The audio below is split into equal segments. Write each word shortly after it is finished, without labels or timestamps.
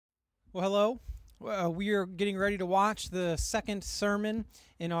Well, hello. We are getting ready to watch the second sermon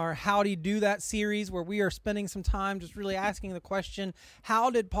in our How Do You Do That series, where we are spending some time just really asking the question, how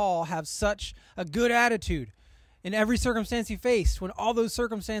did Paul have such a good attitude in every circumstance he faced when all those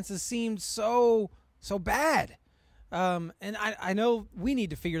circumstances seemed so bad? And I know we need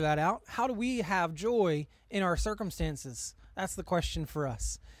to figure that out. How do we have joy in our circumstances? That's the question for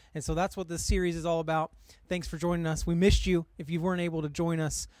us. And so that's what this series is all about. Thanks for joining us. We missed you if you weren't able to join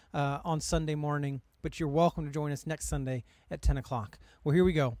us on Sunday morning, but you're welcome to join us next Sunday at 10 o'clock. Well, here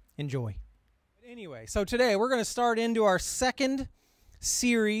we go. Enjoy. Anyway, so today we're going to start into our second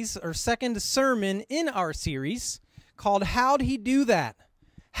series, or second sermon in our series, called How'd He Do That?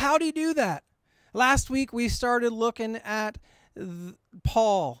 How'd He Do That? Last week we started looking at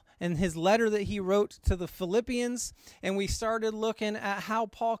Paul and his letter that he wrote to the Philippians, and we started looking at how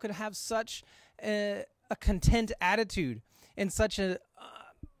Paul could have such a content attitude in such an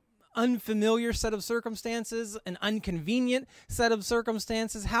unfamiliar set of circumstances, an inconvenient set of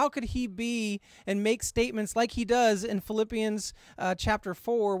circumstances. How could he be and make statements like he does in Philippians chapter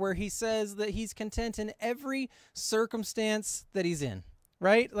 4, where he says that he's content in every circumstance that he's in?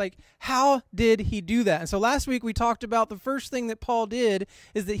 Right? Like, how did he do that? And so last week we talked about the first thing that Paul did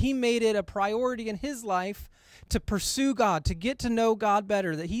is that he made it a priority in his life to pursue God, to get to know God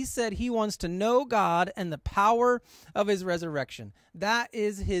better, that he said he wants to know God and the power of his resurrection. That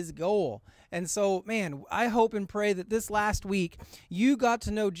is his goal. And so, man, I hope and pray that this last week you got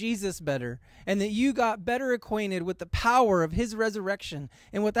to know Jesus better and that you got better acquainted with the power of his resurrection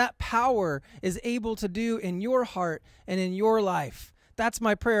and what that power is able to do in your heart and in your life. That's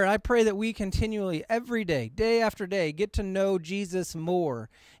my prayer. I pray that we continually, every day, day after day, get to know Jesus more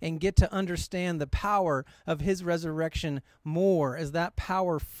and get to understand the power of his resurrection more, as that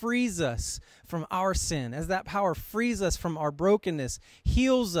power frees us from our sin, as that power frees us from our brokenness,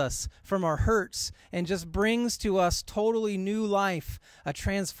 heals us from our hurts, and just brings to us totally new life, a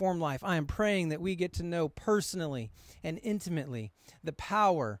transformed life. I am praying that we get to know personally and intimately the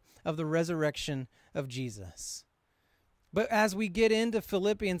power of the resurrection of Jesus. But as we get into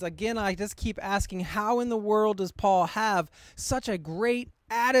Philippians, again, I just keep asking, how in the world does Paul have such a great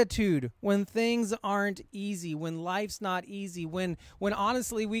attitude when things aren't easy, when life's not easy, when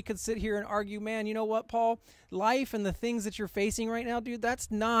honestly we could sit here and argue, man, you know what, Paul? Life and the things that you're facing right now, dude,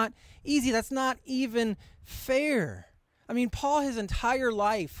 that's not easy. That's not even fair. I mean, Paul, his entire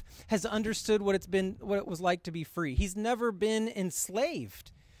life, has understood what it was like to be free. He's never been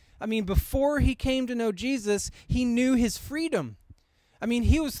enslaved. I mean, before he came to know Jesus, he knew his freedom. I mean,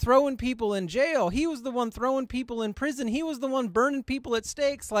 he was throwing people in jail. He was the one throwing people in prison. He was the one burning people at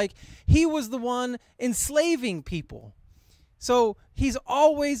stakes. Like, he was the one enslaving people. So he's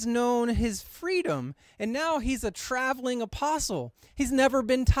always known his freedom, and now he's a traveling apostle. He's never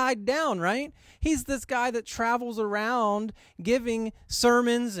been tied down, right? He's this guy that travels around giving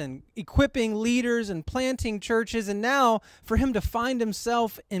sermons and equipping leaders and planting churches, and now for him to find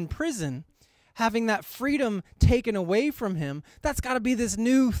himself in prison, having that freedom taken away from him, that's got to be this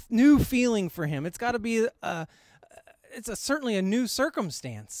new feeling for him. It's got to be certainly a new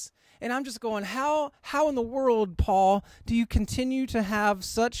circumstance. And I'm just going, how in the world, Paul, do you continue to have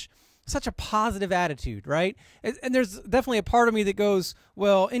such a positive attitude, right? And there's definitely a part of me that goes,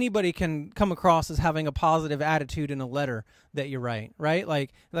 well, anybody can come across as having a positive attitude in a letter that you write, right?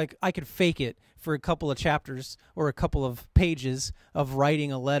 Like I could fake it for a couple of chapters or a couple of pages of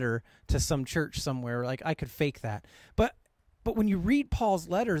writing a letter to some church somewhere. Like, I could fake that. But when you read Paul's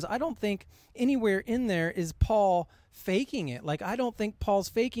letters, I don't think anywhere in there is Paul faking it. Like, I don't think Paul's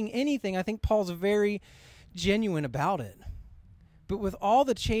faking anything. I think Paul's very genuine about it. But with all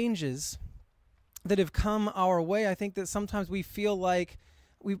the changes that have come our way, I think that sometimes we feel like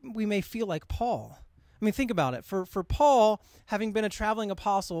we may feel like Paul. I mean, think about it. For Paul, having been a traveling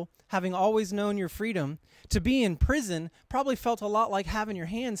apostle, having always known your freedom, to be in prison probably felt a lot like having your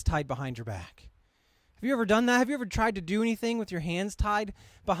hands tied behind your back. Have you ever done that? Have you ever tried to do anything with your hands tied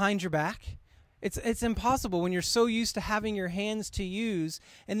behind your back? It's impossible when you're so used to having your hands to use,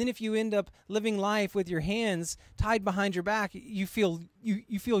 and then if you end up living life with your hands tied behind your back, you feel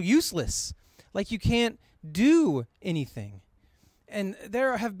useless, like you can't do anything. And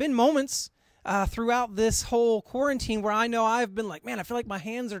there have been moments throughout this whole quarantine where I know I've been like, man, I feel like my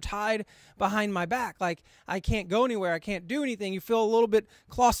hands are tied behind my back, like I can't go anywhere, I can't do anything. You feel a little bit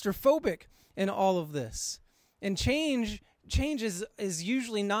claustrophobic in all of this. And change is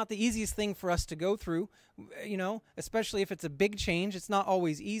usually not the easiest thing for us to go through, you know, especially if it's a big change. It's not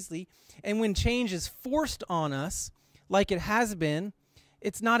always easy. And when change is forced on us, like it has been,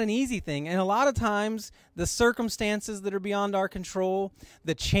 it's not an easy thing. And a lot of times, the circumstances that are beyond our control,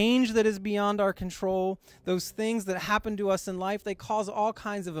 the change that is beyond our control, those things that happen to us in life, they cause all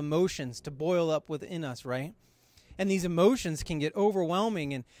kinds of emotions to boil up within us, right? And these emotions can get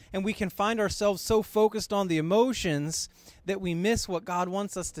overwhelming, and we can find ourselves so focused on the emotions that we miss what God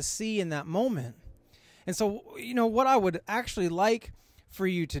wants us to see in that moment. And so, what I would actually like for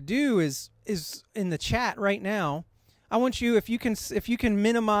you to do is in the chat right now, I want you, if you can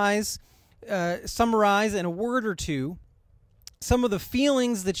minimize, summarize in a word or two, some of the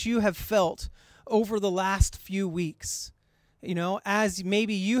feelings that you have felt over the last few weeks. As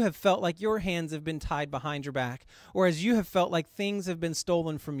maybe you have felt like your hands have been tied behind your back, or as you have felt like things have been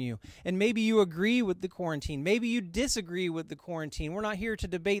stolen from you. And maybe you agree with the quarantine. Maybe you disagree with the quarantine. We're not here to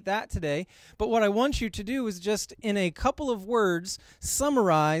debate that today. But what I want you to do is just, in a couple of words,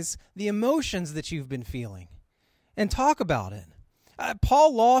 summarize the emotions that you've been feeling and talk about it.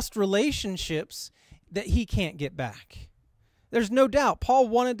 Paul lost relationships that he can't get back. There's no doubt. Paul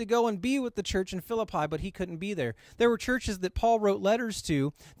wanted to go and be with the church in Philippi, but he couldn't be there. There were churches that Paul wrote letters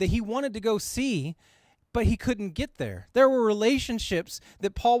to that he wanted to go see, but he couldn't get there. There were relationships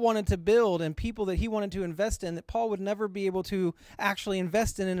that Paul wanted to build and people that he wanted to invest in that Paul would never be able to actually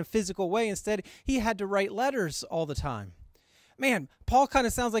invest in a physical way. Instead, he had to write letters all the time. Man, Paul kind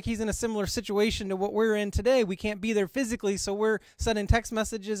of sounds like he's in a similar situation to what we're in today. We can't be there physically, so we're sending text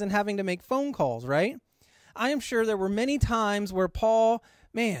messages and having to make phone calls, right? I am sure there were many times where Paul,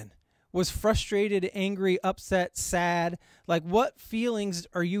 was frustrated, angry, upset, sad. Like, what feelings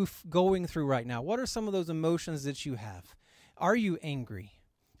are you going through right now? What are some of those emotions that you have? Are you angry?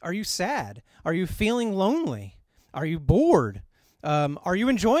 Are you sad? Are you feeling lonely? Are you bored? Are you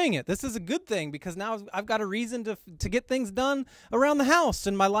enjoying it? This is a good thing because now I've got a reason to get things done around the house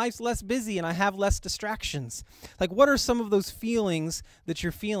and my life's less busy and I have less distractions. Like, what are some of those feelings that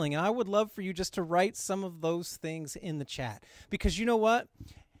you're feeling? And I would love for you just to write some of those things in the chat, because you know what?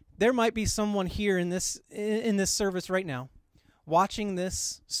 There might be someone here in this service right now watching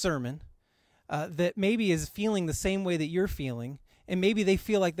this sermon that maybe is feeling the same way that you're feeling, and maybe they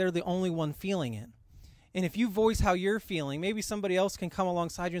feel like they're the only one feeling it. And if you voice how you're feeling, maybe somebody else can come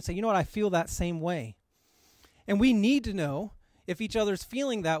alongside you and say, you know what, I feel that same way. And we need to know if each other's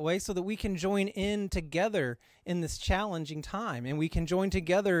feeling that way so that we can join in together in this challenging time, and we can join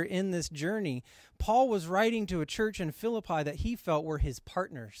together in this journey. Paul was writing to a church in Philippi that he felt were his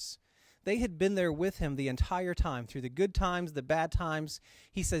partners. They had been there with him the entire time, through the good times, the bad times.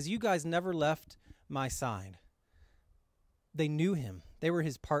 He says, you guys never left my side. They knew him. They were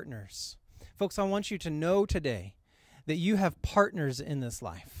his partners. Folks, I want you to know today that you have partners in this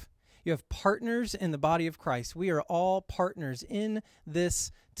life. You have partners in the body of Christ. We are all partners in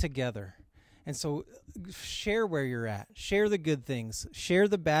this together. And so share where you're at. Share the good things. Share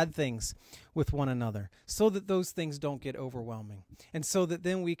the bad things with one another so that those things don't get overwhelming. And so that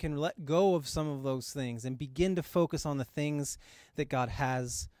then we can let go of some of those things and begin to focus on the things that God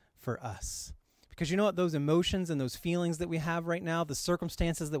has for us. Because you know what? Those emotions and those feelings that we have right now, the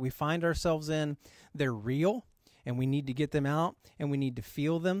circumstances that we find ourselves in, they're real, and we need to get them out, and we need to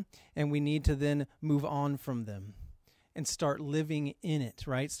feel them, and we need to then move on from them and start living in it,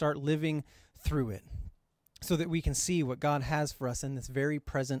 right? Start living through it so that we can see what God has for us in this very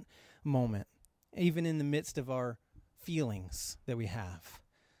present moment, even in the midst of our feelings that we have.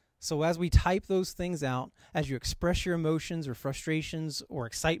 So as we type those things out, as you express your emotions or frustrations or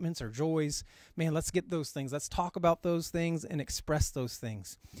excitements or joys, man, let's get those things. Let's talk about those things and express those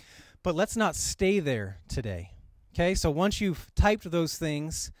things. But let's not stay there today, okay? So once you've typed those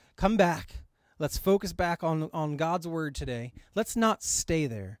things, come back. Let's focus back on God's word today. Let's not stay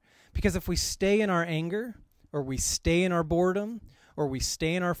there, because if we stay in our anger, or we stay in our boredom, or we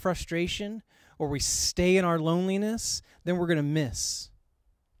stay in our frustration, or we stay in our loneliness, then we're going to miss.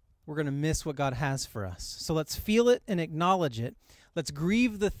 We're going to miss what God has for us. So let's feel it and acknowledge it. Let's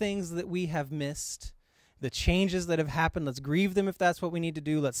grieve the things that we have missed, the changes that have happened. Let's grieve them if that's what we need to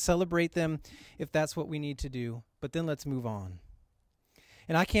do. Let's celebrate them if that's what we need to do. But then let's move on.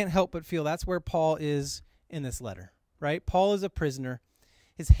 And I can't help but feel that's where Paul is in this letter, right? Paul is a prisoner.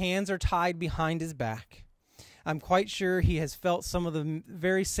 His hands are tied behind his back. I'm quite sure he has felt some of the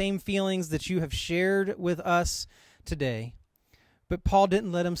very same feelings that you have shared with us today. But Paul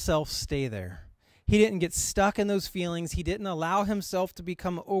didn't let himself stay there. He didn't get stuck in those feelings. He didn't allow himself to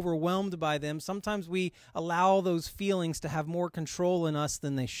become overwhelmed by them. Sometimes we allow those feelings to have more control in us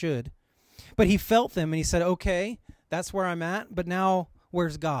than they should. But he felt them and he said, okay, that's where I'm at, but now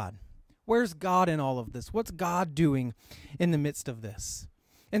where's God? Where's God in all of this? What's God doing in the midst of this?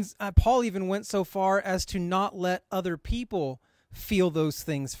 And Paul even went so far as to not let other people feel those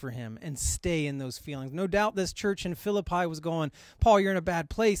things for him and stay in those feelings. No doubt this church in Philippi was going, Paul, you're in a bad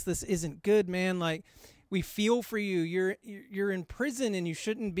place. This isn't good, man. Like, we feel for you. You're in prison and you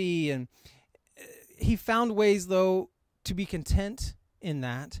shouldn't be. And he found ways, though, to be content in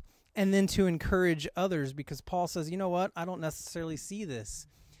that and then to encourage others, because Paul says, you know what? I don't necessarily see this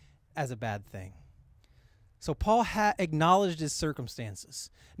as a bad thing. So Paul acknowledged his circumstances.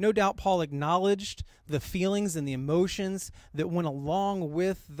 No doubt Paul acknowledged the feelings and the emotions that went along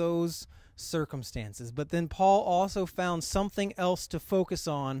with those circumstances. But then Paul also found something else to focus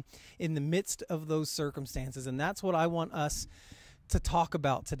on in the midst of those circumstances. And that's what I want us to talk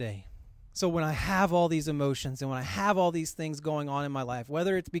about today. So when I have all these emotions and when I have all these things going on in my life,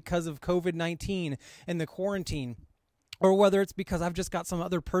 whether it's because of COVID-19 and the quarantine, or whether it's because I've just got some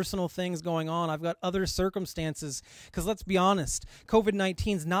other personal things going on, I've got other circumstances, because let's be honest,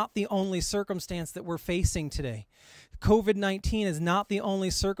 COVID-19 is not the only circumstance that we're facing today. COVID-19 is not the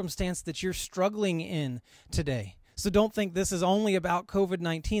only circumstance that you're struggling in today. So don't think this is only about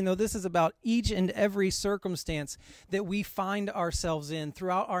COVID-19, though this is about each and every circumstance that we find ourselves in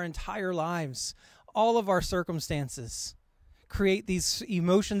throughout our entire lives. All of our circumstances create these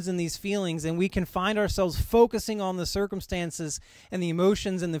emotions and these feelings, and we can find ourselves focusing on the circumstances and the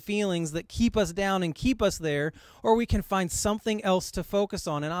emotions and the feelings that keep us down and keep us there, or we can find something else to focus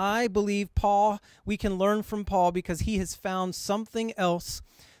on. And I believe we can learn from Paul because he has found something else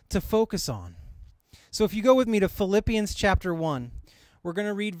to focus on. So if you go with me to Philippians chapter 1, we're going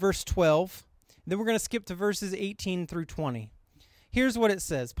to read verse 12, then we're going to skip to verses 18 through 20. Here's what it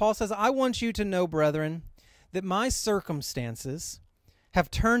says. Paul says, I want you to know, brethren, that my circumstances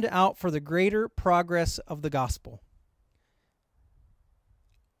have turned out for the greater progress of the gospel.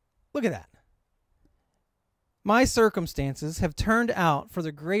 Look at that. My circumstances have turned out for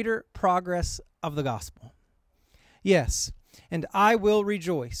the greater progress of the gospel. Yes, and I will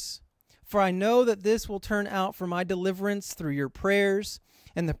rejoice, for I know that this will turn out for my deliverance through your prayers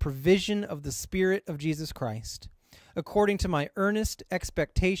and the provision of the Spirit of Jesus Christ, according to my earnest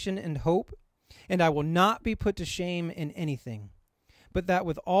expectation and hope. And I will not be put to shame in anything, but that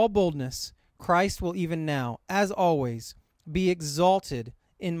with all boldness Christ will even now, as always, be exalted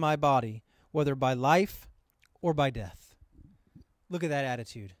in my body, whether by life or by death. Look at that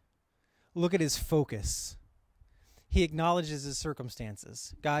attitude. Look at his focus. He acknowledges his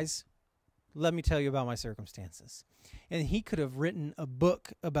circumstances. Guys, let me tell you about my circumstances. And he could have written a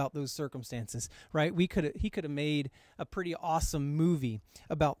book about those circumstances, right? He could have made a pretty awesome movie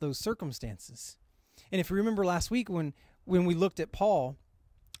about those circumstances. And if you remember last week when we looked at Paul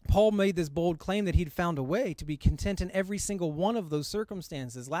made this bold claim that he'd found a way to be content in every single one of those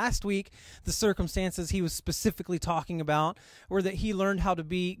circumstances. Last week, the circumstances he was specifically talking about were that he learned how to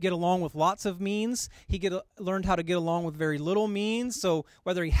get along with lots of means. He learned how to get along with very little means. So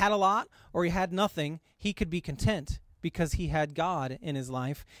whether he had a lot or he had nothing, he could be content because he had God in his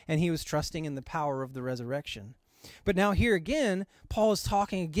life and he was trusting in the power of the resurrection. But now here again, Paul is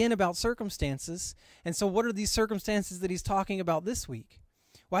talking again about circumstances. And so what are these circumstances that he's talking about this week?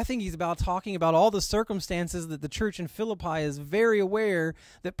 Well, I think he's talking about all the circumstances that the church in Philippi is very aware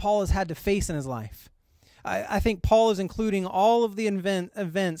that Paul has had to face in his life. I think Paul is including all of the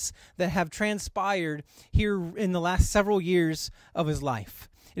events that have transpired here in the last several years of his life.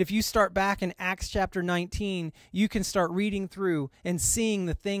 If you start back in Acts chapter 19, you can start reading through and seeing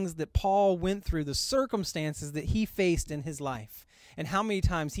the things that Paul went through, the circumstances that he faced in his life, and how many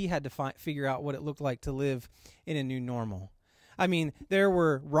times he had to figure out what it looked like to live in a new normal. I mean, there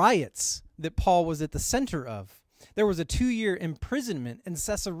were riots that Paul was at the center of. There was a 2-year imprisonment in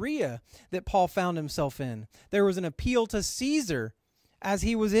Caesarea that Paul found himself in. There was an appeal to Caesar as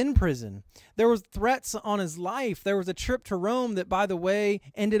he was in prison. There was threats on his life. There was a trip to Rome that, by the way,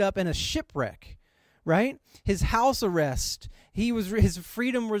 ended up in a shipwreck, right? His house arrest. His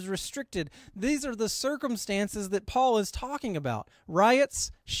freedom was restricted. These are the circumstances that Paul is talking about.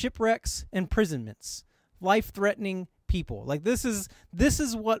 Riots, shipwrecks, imprisonments, life-threatening people. Like this is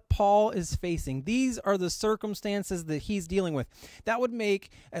what Paul is facing. These are the circumstances that he's dealing with. That would make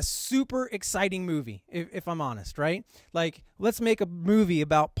a super exciting movie, if I'm honest, right? Like, let's make a movie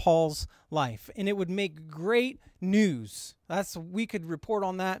about Paul's life, and it would make great news. We could report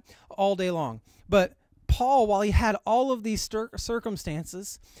on that all day long. But Paul, while he had all of these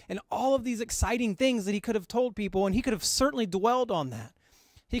circumstances and all of these exciting things that he could have told people, and he could have certainly dwelled on that.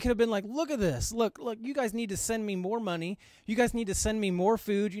 He could have been like, look at this. Look, you guys need to send me more money. You guys need to send me more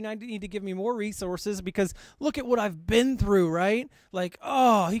food. You need to give me more resources because look at what I've been through, right? Like,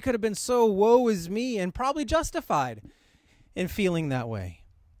 oh, he could have been so woe is me and probably justified in feeling that way.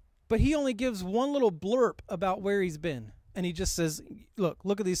 But he only gives one little blurb about where he's been. and he just says,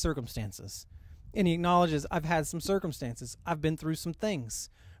 look at these circumstances. And he acknowledges, I've had some circumstances. I've been through some things,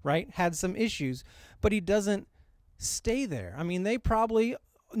 right? Had some issues. But he doesn't stay there. I mean, they probably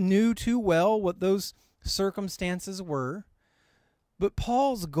knew too well what those circumstances were. But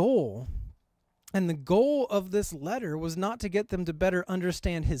Paul's goal, and the goal of this letter, was not to get them to better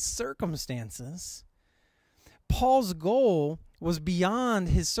understand his circumstances. Paul's goal was beyond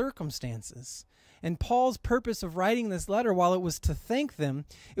his circumstances. And Paul's purpose of writing this letter, while it was to thank them,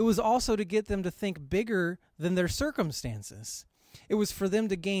 it was also to get them to think bigger than their circumstances. It was for them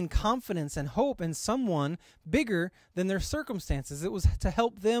to gain confidence and hope in someone bigger than their circumstances. It was to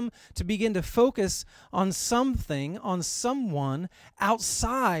help them to begin to focus on something, on someone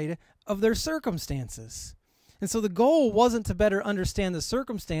outside of their circumstances. And so the goal wasn't to better understand the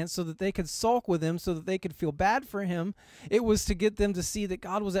circumstance so that they could sulk with him, so that they could feel bad for him. It was to get them to see that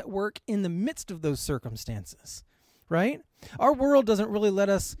God was at work in the midst of those circumstances, right? Our world doesn't really let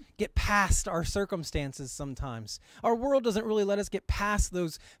us get past our circumstances sometimes. Our world doesn't really let us get past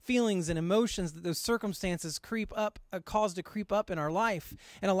those feelings and emotions that those circumstances cause to creep up in our life.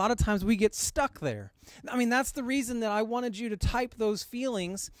 And a lot of times we get stuck there. I mean, that's the reason that I wanted you to type those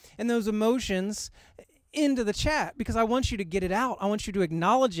feelings and those emotions into the chat, because I want you to get it out. I want you to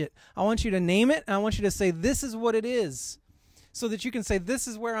acknowledge it. I want you to name it, and I want you to say, this is what it is, so that you can say, this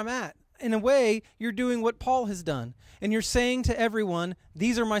is where I'm at. In a way, you're doing what Paul has done, and you're saying to everyone,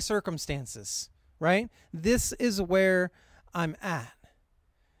 these are my circumstances, right? This is where I'm at.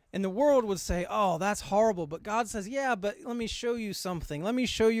 And the world would say, oh, that's horrible. But God says, yeah, but let me show you something. Let me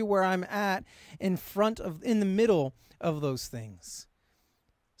show you where I'm at in the middle of those things.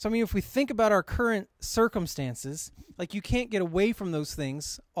 So, I mean, if we think about our current circumstances, like, you can't get away from those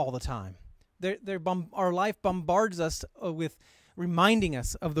things all the time. Our life bombards us with reminding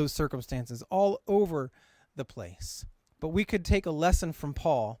us of those circumstances all over the place. But we could take a lesson from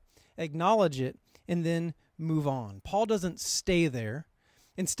Paul, acknowledge it, and then move on. Paul doesn't stay there.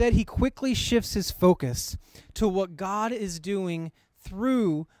 Instead, he quickly shifts his focus to what God is doing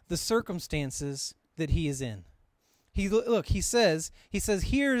through the circumstances that he is in. He says,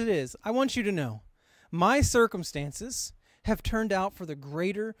 here it is. I want you to know, my circumstances have turned out for the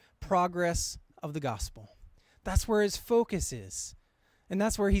greater progress of the gospel. That's where his focus is. And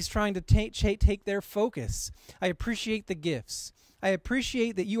that's where he's trying to take their focus. I appreciate the gifts. I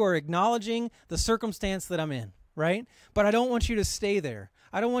appreciate that you are acknowledging the circumstance that I'm in, right? But I don't want you to stay there.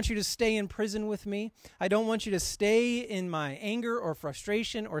 I don't want you to stay in prison with me. I don't want you to stay in my anger or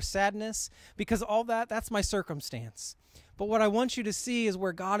frustration or sadness, because all that's my circumstance. But what I want you to see is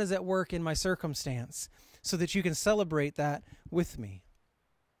where God is at work in my circumstance, so that you can celebrate that with me.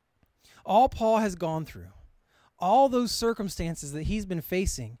 All Paul has gone through, all those circumstances that he's been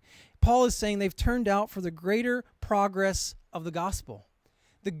facing, Paul is saying they've turned out for the greater progress of the gospel.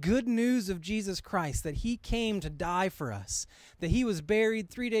 The good news of Jesus Christ, that he came to die for us, that he was buried,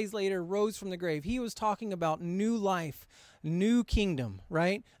 3 days later rose from the grave. He was talking about new life, new kingdom,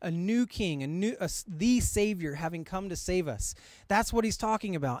 right? A new king, the Savior having come to save us. That's what he's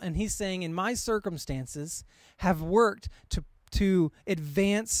talking about. And he's saying, in my circumstances have worked to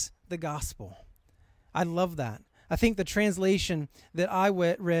advance the gospel. I love that. I think the translation that I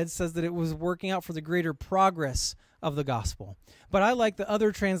read says that it was working out for the greater progress of the gospel. But I like the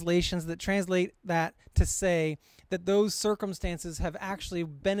other translations that translate that to say that those circumstances have actually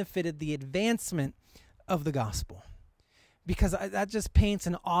benefited the advancement of the gospel. Because that just paints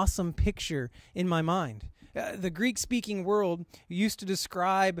an awesome picture in my mind. The Greek-speaking world used to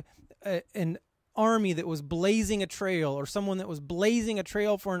describe an army that was blazing a trail, or someone that was blazing a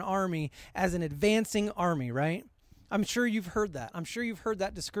trail for an army, as an advancing army, right? I'm sure you've heard that. I'm sure you've heard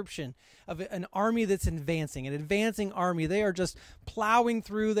that description of an army that's advancing, an advancing army. They are just plowing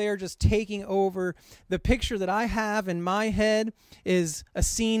through. They are just taking over. The picture that I have in my head is a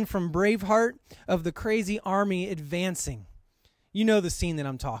scene from Braveheart of the crazy army advancing. You know the scene that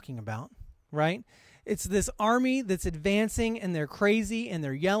I'm talking about, right? It's this army that's advancing, and they're crazy, and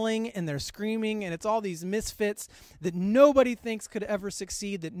they're yelling, and they're screaming, and it's all these misfits that nobody thinks could ever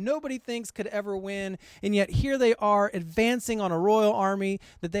succeed, that nobody thinks could ever win, and yet here they are advancing on a royal army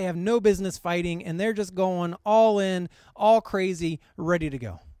that they have no business fighting, and they're just going all in, all crazy, ready to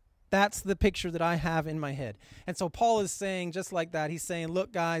go. That's the picture that I have in my head. And so Paul is saying, just like that, he's saying,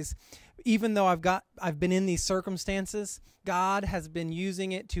 look, guys, even though I've been in these circumstances, God has been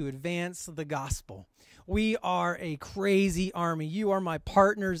using it to advance the gospel. We are a crazy army. You are my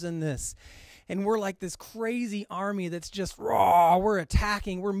partners in this. And we're like this crazy army that's just raw. We're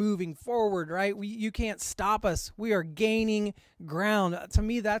attacking. We're moving forward, right? You can't stop us. We are gaining ground. To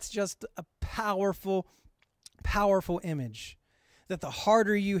me, that's just a powerful powerful image that the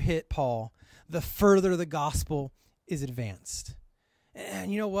harder you hit, Paul, the further the gospel is advanced.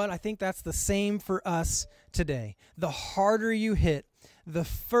 And you know what? I think that's the same for us today. The harder you hit, the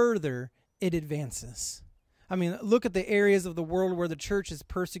further it advances. I mean, look at the areas of the world where the church is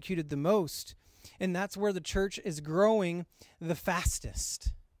persecuted the most, and that's where the church is growing the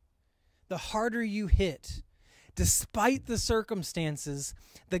fastest. The harder you hit, despite the circumstances,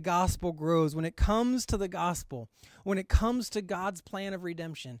 the gospel grows. When it comes to the gospel, when it comes to God's plan of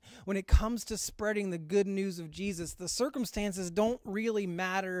redemption, when it comes to spreading the good news of Jesus, the circumstances don't really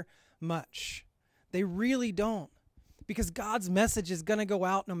matter much. They really don't. Because God's message is going to go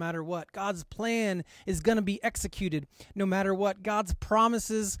out no matter what. God's plan is going to be executed no matter what. God's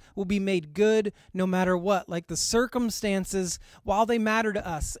promises will be made good no matter what. Like the circumstances, while they matter to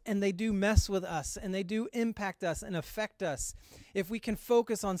us and they do mess with us and they do impact us and affect us, if we can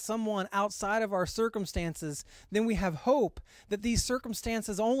focus on someone outside of our circumstances, then we have hope that these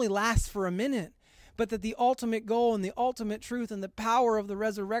circumstances only last for a minute, but that the ultimate goal and the ultimate truth and the power of the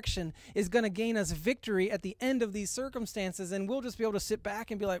resurrection is going to gain us victory at the end of these circumstances. And we'll just be able to sit back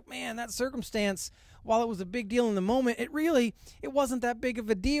and be like, man, that circumstance, while it was a big deal in the moment, it wasn't that big of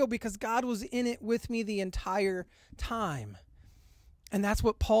a deal because God was in it with me the entire time. And that's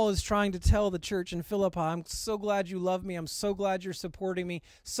what Paul is trying to tell the church in Philippi. I'm so glad you love me. I'm so glad you're supporting me.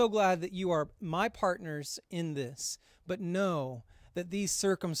 So glad that you are my partners in this. But know that these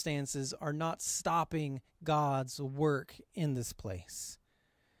circumstances are not stopping God's work in this place.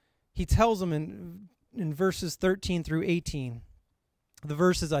 He tells them in verses 13 through 18, the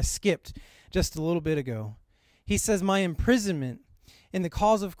verses I skipped just a little bit ago. He says, my imprisonment in the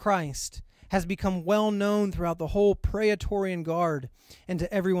cause of Christ has become well known throughout the whole Praetorian Guard and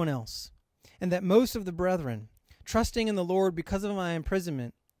to everyone else, and that most of the brethren, trusting in the Lord because of my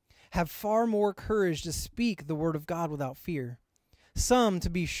imprisonment, have far more courage to speak the word of God without fear. Some, to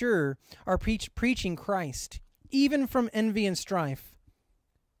be sure, are preaching Christ, even from envy and strife,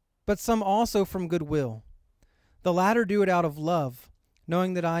 but some also from goodwill. The latter do it out of love,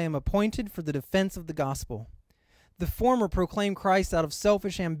 knowing that I am appointed for the defense of the gospel. The former proclaim Christ out of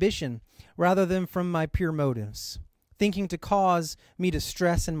selfish ambition, rather than from my pure motives, thinking to cause me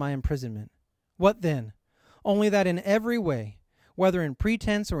distress in my imprisonment. What then? Only that in every way, whether in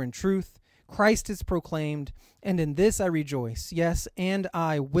pretense or in truth, Christ is proclaimed, and in this I rejoice. Yes, and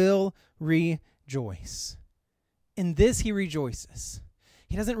I will rejoice. In this he rejoices.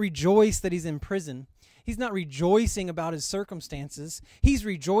 He doesn't rejoice that he's in prison. He's not rejoicing about his circumstances. He's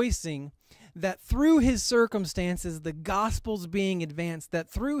rejoicing that through his circumstances, the gospel's being advanced, that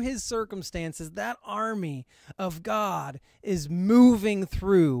through his circumstances, that army of God is moving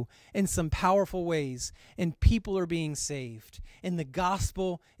through in some powerful ways, and people are being saved, and the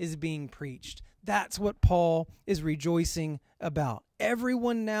gospel is being preached. That's what Paul is rejoicing about.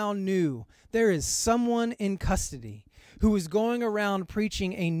 Everyone now knew there is someone in custody who is going around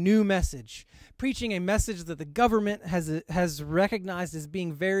preaching a new message, preaching a message that the government has recognized as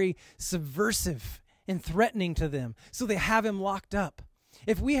being very subversive and threatening to them. So they have him locked up.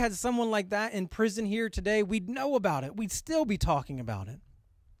 If we had someone like that in prison here today, we'd know about it. We'd still be talking about it.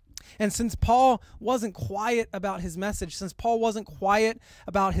 And since Paul wasn't quiet about his message, since Paul wasn't quiet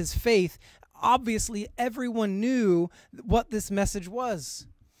about his faith, obviously everyone knew what this message was.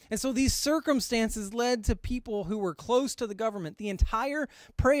 And so these circumstances led to people who were close to the government. The entire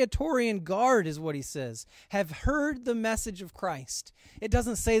Praetorian Guard, is what he says, have heard the message of Christ. It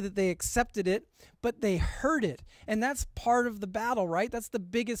doesn't say that they accepted it, but they heard it. And that's part of the battle, right? That's the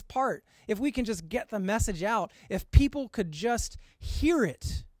biggest part. If we can just get the message out, if people could just hear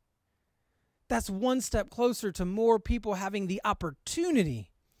it, that's one step closer to more people having the opportunity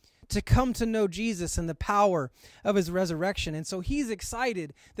to come to know Jesus and the power of his resurrection. And so he's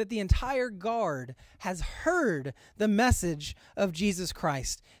excited that the entire guard has heard the message of Jesus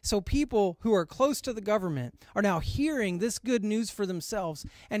Christ. So people who are close to the government are now hearing this good news for themselves,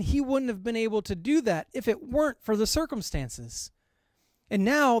 and he wouldn't have been able to do that if it weren't for the circumstances. And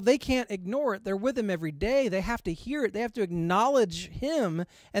now they can't ignore it. They're with him every day. They have to hear it. They have to acknowledge him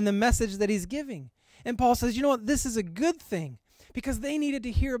and the message that he's giving. And Paul says, you know what? This is a good thing, because they needed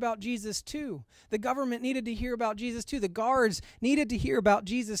to hear about Jesus too. The government needed to hear about Jesus too. The guards needed to hear about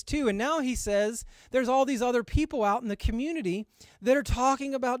Jesus too. And now he says there's all these other people out in the community that are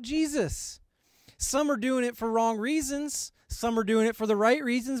talking about Jesus. Some are doing it for wrong reasons. Some are doing it for the right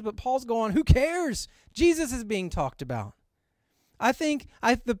reasons. But Paul's going, who cares? Jesus is being talked about. I think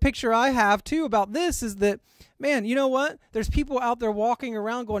the picture I have too about this is that, man, you know what? There's people out there walking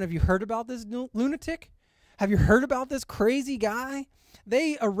around going, have you heard about this lunatic? Have you heard about this crazy guy?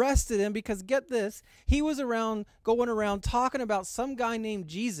 They arrested him because, get this, he was going around talking about some guy named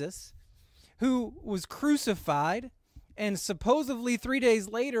Jesus who was crucified and supposedly 3 days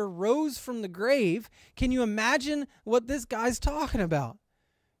later rose from the grave. Can you imagine what this guy's talking about?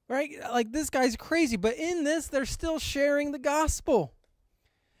 Right? Like, this guy's crazy. But in this, they're still sharing the gospel.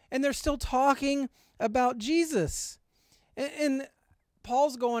 And they're still talking about Jesus. And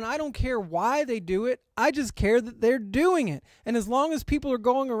Paul's going, I don't care why they do it. I just care that they're doing it. And as long as people are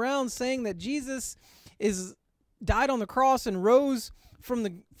going around saying that Jesus died on the cross and rose from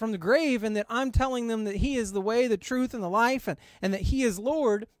the grave, and that I'm telling them that he is the way, the truth, and the life, and that he is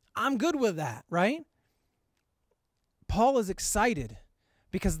Lord, I'm good with that, right? Paul is excited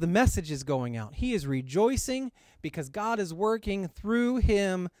because the message is going out. He is rejoicing because God is working through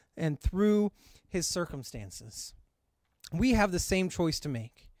him and through his circumstances. We have the same choice to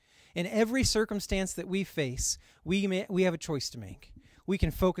make. In every circumstance that we face, we have a choice to make. We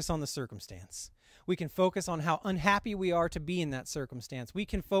can focus on the circumstance. We can focus on how unhappy we are to be in that circumstance. We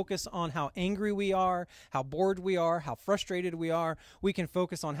can focus on how angry we are, how bored we are, how frustrated we are. We can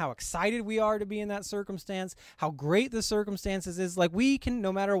focus on how excited we are to be in that circumstance, how great the circumstances is. Like, we can,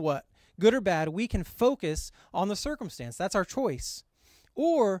 no matter what, good or bad, we can focus on the circumstance. That's our choice.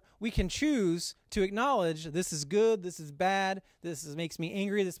 Or we can choose to acknowledge this is good, this is bad, makes me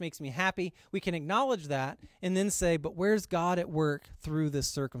angry, this makes me happy. We can acknowledge that and then say, but where's God at work through this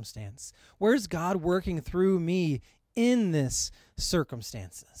circumstance? Where's God working through me in this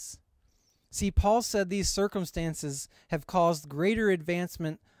circumstances? See, Paul said these circumstances have caused greater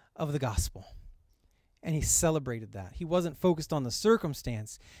advancement of the gospel. And he celebrated that. He wasn't focused on the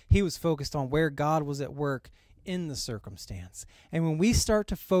circumstance. He was focused on where God was at work in the circumstance. And when we start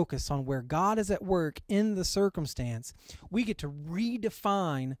to focus on where God is at work in the circumstance, we get to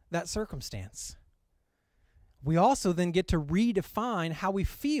redefine that circumstance. We also then get to redefine how we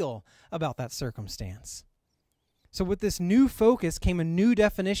feel about that circumstance. So with this new focus came a new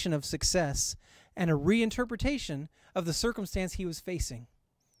definition of success and a reinterpretation of the circumstance he was facing.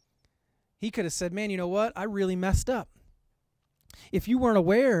 He could have said, man, you know what? I really messed up. If you weren't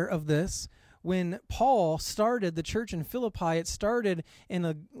aware of this, when Paul started the church in Philippi, it started in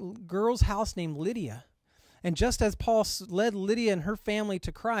a girl's house named Lydia. And just as Paul led Lydia and her family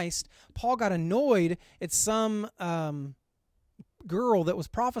to Christ, Paul got annoyed at some girl that was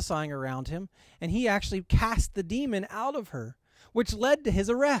prophesying around him, and he actually cast the demon out of her, which led to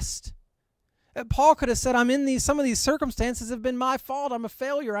his arrest. Paul could have said, some of these circumstances have been my fault. I'm a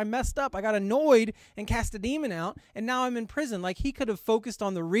failure. I messed up. I got annoyed and cast a demon out, and now I'm in prison. Like, he could have focused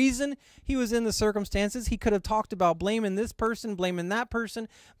on the reason he was in the circumstances. He could have talked about blaming this person, blaming that person,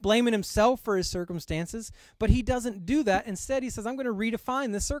 blaming himself for his circumstances, but he doesn't do that. Instead, he says, I'm going to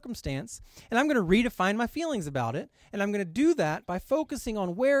redefine this circumstance, and I'm going to redefine my feelings about it, and I'm going to do that by focusing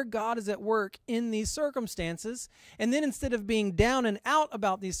on where God is at work in these circumstances, and then instead of being down and out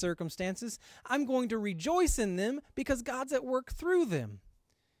about these circumstances, I'm going to rejoice in them because God's at work through them.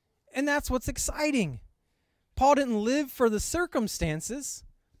 And that's what's exciting. Paul didn't live for the circumstances.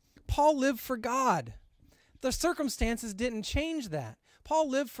 Paul lived for God. The circumstances didn't change that. Paul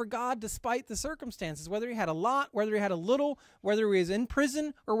lived for God despite the circumstances. Whether he had a lot, whether he had a little, whether he was in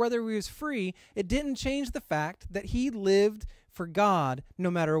prison, or whether he was free, it didn't change the fact that he lived for God no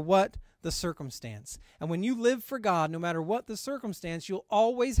matter what the circumstance. And when you live for God, no matter what the circumstance, you'll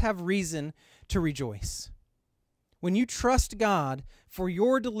always have reason to rejoice. When you trust God for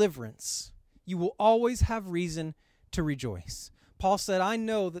your deliverance, you will always have reason to rejoice. Paul said, I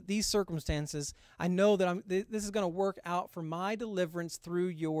know that these circumstances, I know that this is going to work out for my deliverance through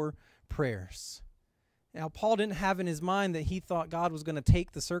your prayers. Now, Paul didn't have in his mind that he thought God was going to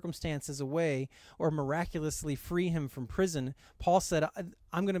take the circumstances away or miraculously free him from prison. Paul said,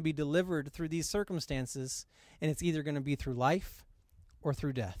 I'm going to be delivered through these circumstances, and it's either going to be through life or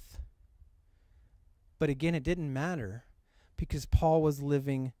through death. But again, it didn't matter because Paul was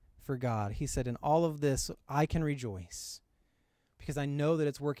living for God. He said, in all of this, I can rejoice because I know that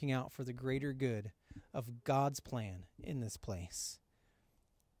it's working out for the greater good of God's plan in this place.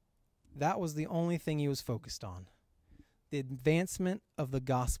 That was the only thing he was focused on. The advancement of the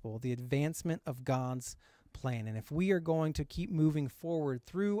gospel, the advancement of God's plan. And if we are going to keep moving forward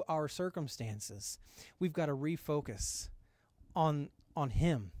through our circumstances, we've got to refocus on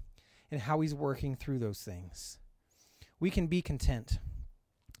him and how he's working through those things. We can be content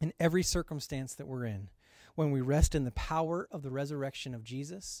in every circumstance that we're in. when we rest in the power of the resurrection of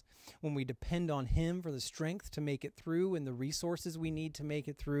Jesus, when we depend on Him for the strength to make it through and the resources we need to make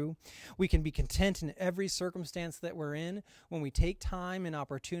it through. We can be content in every circumstance that we're in when we take time and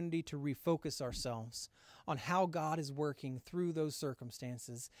opportunity to refocus ourselves on how God is working through those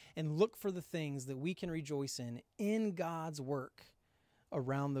circumstances and look for the things that we can rejoice in God's work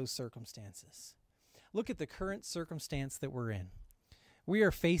around those circumstances. Look at the current circumstance that we're in. We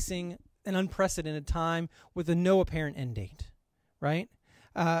are facing an unprecedented time with a no apparent end date, right?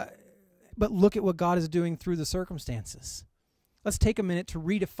 But look at what God is doing through the circumstances. Let's take a minute to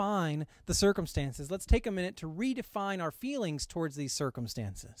redefine the circumstances. Let's take a minute to redefine our feelings towards these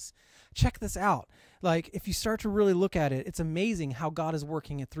circumstances. Check this out. Like, if you start to really look at it, it's amazing how God is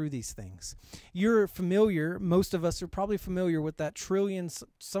working it through these things. You're familiar, most of us are probably familiar with that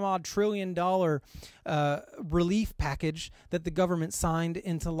some odd $1 trillion relief package that the government signed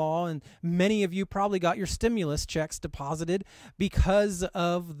into law, and many of you probably got your stimulus checks deposited because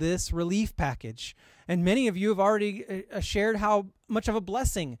of this relief package. And many of you have already shared how much of a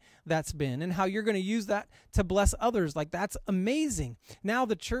blessing that's been and how you're going to use that to bless others. Like, that's amazing. Now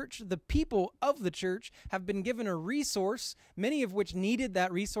the church, the people of the church have been given a resource, many of which needed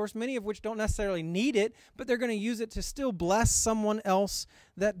that resource, many of which don't necessarily need it, but they're going to use it to still bless someone else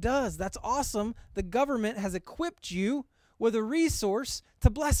that does. That's awesome. The government has equipped you with a resource to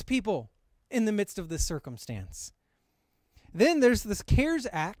bless people in the midst of this circumstance. Then there's this CARES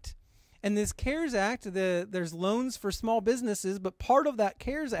Act. And this CARES Act, there's loans for small businesses, but part of that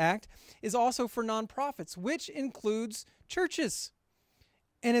CARES Act is also for nonprofits, which includes churches.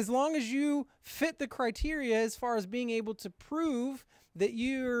 And as long as you fit the criteria as far as being able to prove that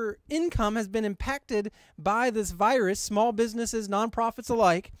your income has been impacted by this virus, small businesses, nonprofits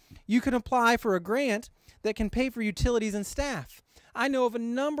alike, you can apply for a grant that can pay for utilities and staff. I know of a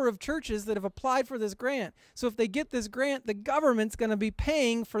number of churches that have applied for this grant. So if they get this grant, the government's going to be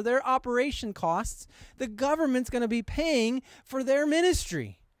paying for their operation costs. The government's going to be paying for their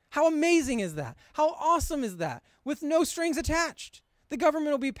ministry. How amazing is that? How awesome is that? With no strings attached. The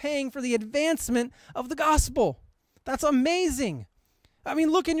government will be paying for the advancement of the gospel. That's amazing. I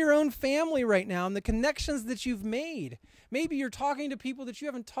mean, look in your own family right now and the connections that you've made. Maybe you're talking to people that you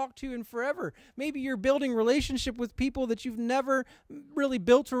haven't talked to in forever. Maybe you're building relationship with people that you've never really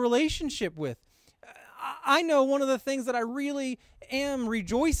built a relationship with. I know one of the things that I really am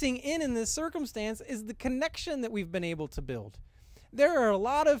rejoicing in this circumstance is the connection that we've been able to build. There are a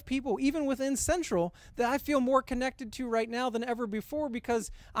lot of people, even within Central, that I feel more connected to right now than ever before,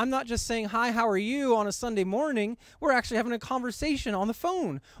 because I'm not just saying, hi, how are you on a Sunday morning. We're actually having a conversation on the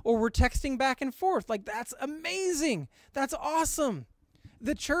phone, or we're texting back and forth. Like, that's amazing. That's awesome.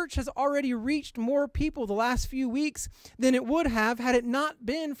 The church has already reached more people the last few weeks than it would have had it not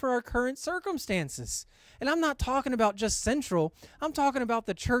been for our current circumstances. And I'm not talking about just Central. I'm talking about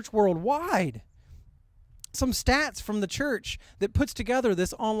the church worldwide. Some stats from the church that puts together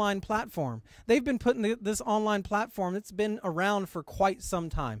this online platform. They've been putting this online platform, it's been around for quite some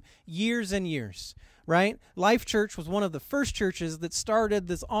time, years and years, right? Life Church was one of the first churches that started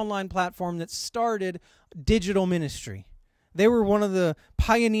this online platform, that started digital ministry. They were one of the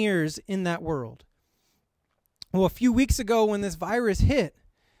pioneers in that world. Well, a few weeks ago when this virus hit,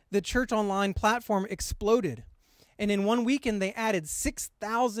 the church online platform exploded. And in one weekend, they added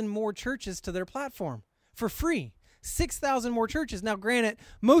 6,000 more churches to their platform. For free. 6,000 more churches. Now, granted,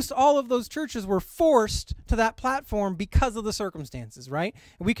 most all of those churches were forced to that platform because of the circumstances, right?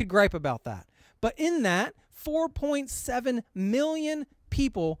 And we could gripe about that. But in that, 4.7 million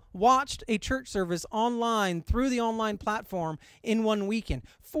people watched a church service online through the online platform in one weekend.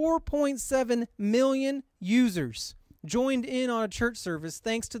 4.7 million users joined in on a church service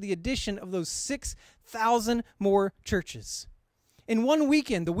thanks to the addition of those 6,000 more churches. In one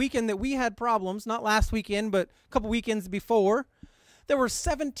weekend, the weekend that we had problems, not last weekend, but a couple weekends before, there were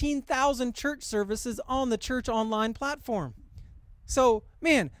 17,000 church services on the church online platform. So,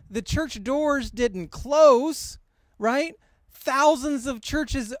 man, the church doors didn't close, right? Thousands of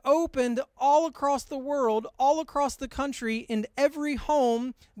churches opened all across the world, all across the country, in every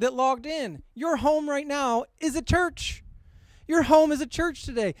home that logged in. Your home right now is a church. Your home is a church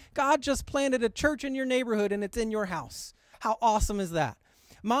today. God just planted a church in your neighborhood, and it's in your house. How awesome is that?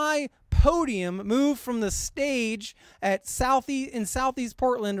 My podium moved from the stage at Southeast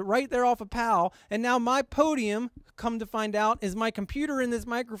Portland, right there off of Powell, and now my podium, come to find out, is my computer in this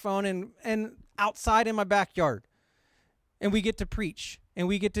microphone and outside in my backyard. And we get to preach, and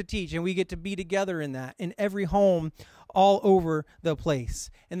we get to teach, and we get to be together in that, in every home all over the place.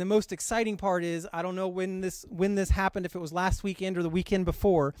 And the most exciting part is, I don't know when this happened, if it was last weekend or the weekend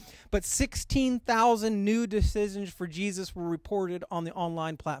before, but 16,000 new decisions for Jesus were reported on the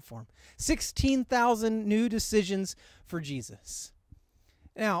online platform. 16,000 new decisions for Jesus.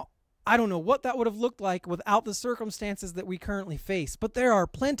 Now, I don't know what that would have looked like without the circumstances that we currently face, but there are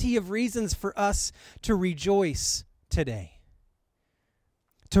plenty of reasons for us to rejoice today.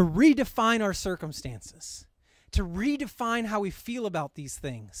 To redefine our circumstances, to redefine how we feel about these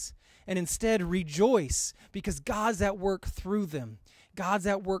things, and instead rejoice because God's at work through them. God's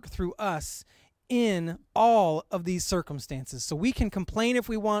at work through us in all of these circumstances. So we can complain if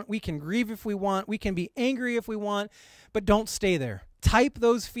we want, we can grieve if we want, we can be angry if we want, but don't stay there. Type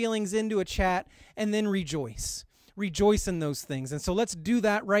those feelings into a chat and then rejoice. Rejoice in those things. And so let's do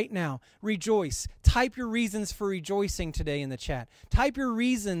that right now. Rejoice. Type your reasons for rejoicing today in the chat. Type your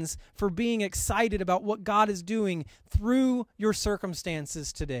reasons for being excited about what God is doing through your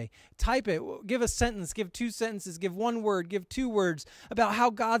circumstances today. Type it. Give a sentence. Give 2 sentences. Give 1 word. Give 2 words about how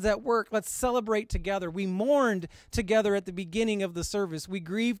God's at work. Let's celebrate together. We mourned together at the beginning of the service. We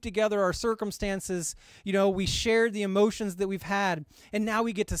grieved together our circumstances. We shared the emotions that we've had. And now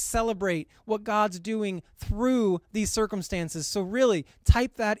we get to celebrate what God's doing through these circumstances. So really,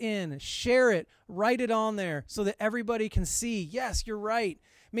 type that in, share it, write it on there so that everybody can see, yes, you're right.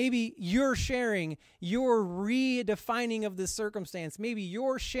 Maybe you're sharing your redefining of this circumstance. Maybe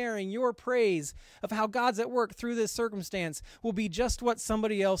you're sharing your praise of how God's at work through this circumstance will be just what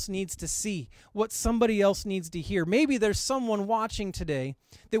somebody else needs to see, what somebody else needs to hear. Maybe there's someone watching today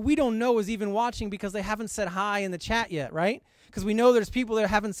that we don't know is even watching because they haven't said hi in the chat yet, right? Because we know there's people that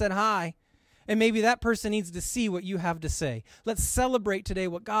haven't said hi. And maybe that person needs to see what you have to say. Let's celebrate today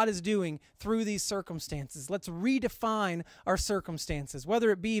what God is doing through these circumstances. Let's redefine our circumstances,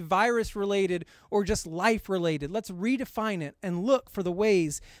 whether it be virus-related or just life-related. Let's redefine it and look for the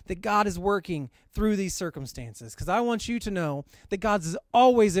ways that God is working through these circumstances. Because I want you to know that God is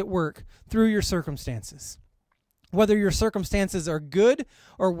always at work through your circumstances. Whether your circumstances are good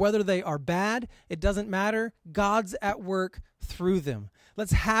or whether they are bad, it doesn't matter. God's at work through them.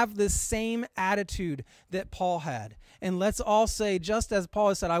 Let's have this same attitude that Paul had. And let's all say, just as Paul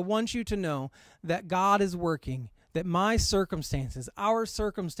has said, I want you to know that God is working, that my circumstances, our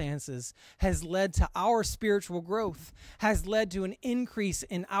circumstances, has led to our spiritual growth, has led to an increase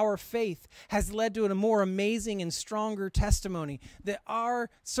in our faith, has led to a more amazing and stronger testimony, that our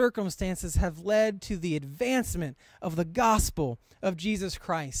circumstances have led to the advancement of the gospel of Jesus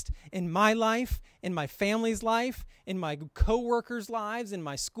Christ in my life, in my family's life, in my co-workers' lives, in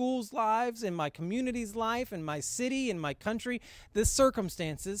my school's lives, in my community's life, in my city, in my country. The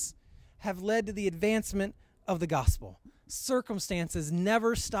circumstances have led to the advancement of the gospel. Circumstances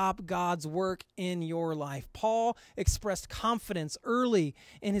never stop God's work in your life. Paul expressed confidence early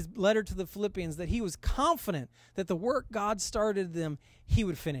in his letter to the Philippians that he was confident that the work God started them, he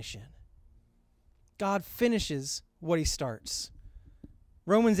would finish it. God finishes what he starts.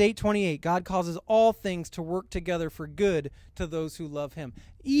 Romans 8:28, God causes all things to work together for good to those who love him.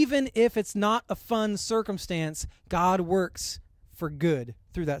 Even if it's not a fun circumstance, God works for good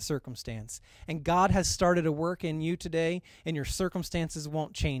through that circumstance. And God has started a work in you today, and your circumstances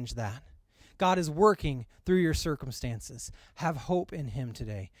won't change that. God is working through your circumstances. Have hope in him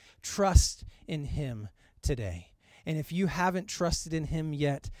today. Trust in him today. And if you haven't trusted in him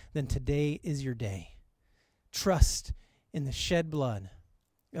yet, then today is your day. Trust in the shed blood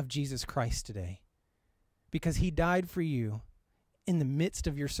of Jesus Christ today, because he died for you in the midst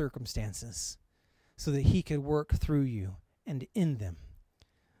of your circumstances so that he could work through you and in them.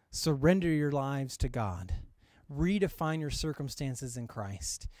 Surrender your lives to God. Redefine your circumstances in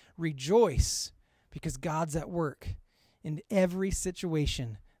Christ. Rejoice because God's at work in every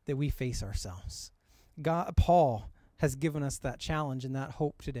situation that we face ourselves. Paul has given us that challenge and that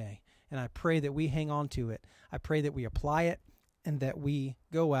hope today, and I pray that we hang on to it. I pray that we apply it and that we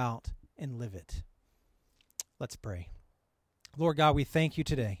go out and live it. Let's pray. Lord God, we thank you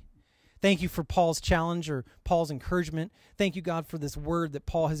today. Thank you for Paul's challenge or Paul's encouragement. Thank you, God, for this word that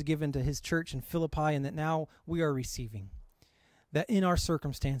Paul has given to his church in Philippi and that now we are receiving. That in our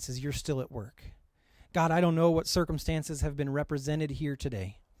circumstances, you're still at work. God, I don't know what circumstances have been represented here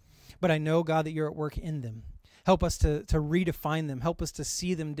today, but I know, God, that you're at work in them. Help us to redefine them. Help us to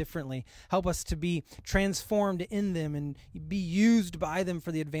see them differently. Help us to be transformed in them and be used by them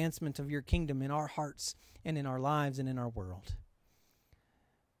for the advancement of your kingdom in our hearts and in our lives and in our world.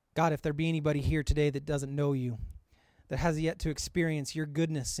 God, if there be anybody here today that doesn't know you, that has yet to experience your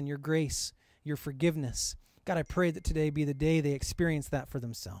goodness and your grace, your forgiveness, God, I pray that today be the day they experience that for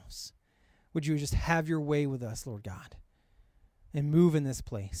themselves. Would you just have your way with us, Lord God? and move in this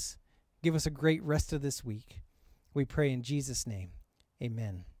place. Give us a great rest of this week. We pray in Jesus' name.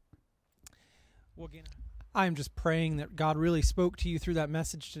 Amen. Well, again, I am just praying that God really spoke to you through that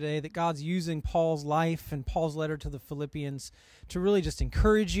message today, that God's using Paul's life and Paul's letter to the Philippians to really just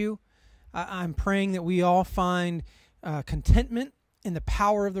encourage you. I'm praying that we all find contentment in the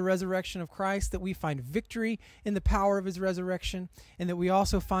power of the resurrection of Christ, that we find victory in the power of his resurrection, and that we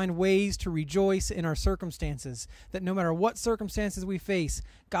also find ways to rejoice in our circumstances, that no matter what circumstances we face,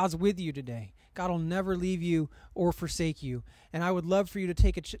 God's with you today. God will never leave you or forsake you. And I would love for you to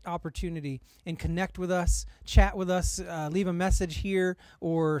take an opportunity and connect with us, chat with us, leave a message here,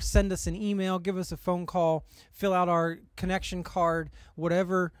 or send us an email, give us a phone call, fill out our connection card,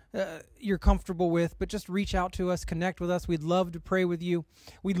 whatever you're comfortable with. But just reach out to us, connect with us. We'd love to pray with you.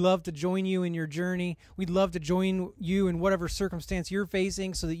 We'd love to join you in your journey. We'd love to join you in whatever circumstance you're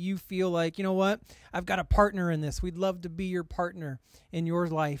facing so that you feel like, you know what, I've got a partner in this. We'd love to be your partner in your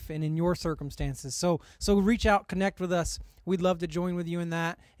life and in your circumstances. So reach out, connect with us. We'd love to join with you in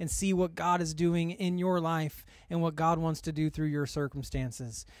that and see what God is doing in your life and what God wants to do through your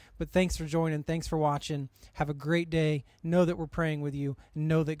circumstances. But thanks for joining. Thanks for watching. Have a great day. Know that we're praying with you.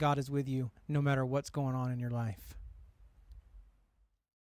 Know that God is with you no matter what's going on in your life.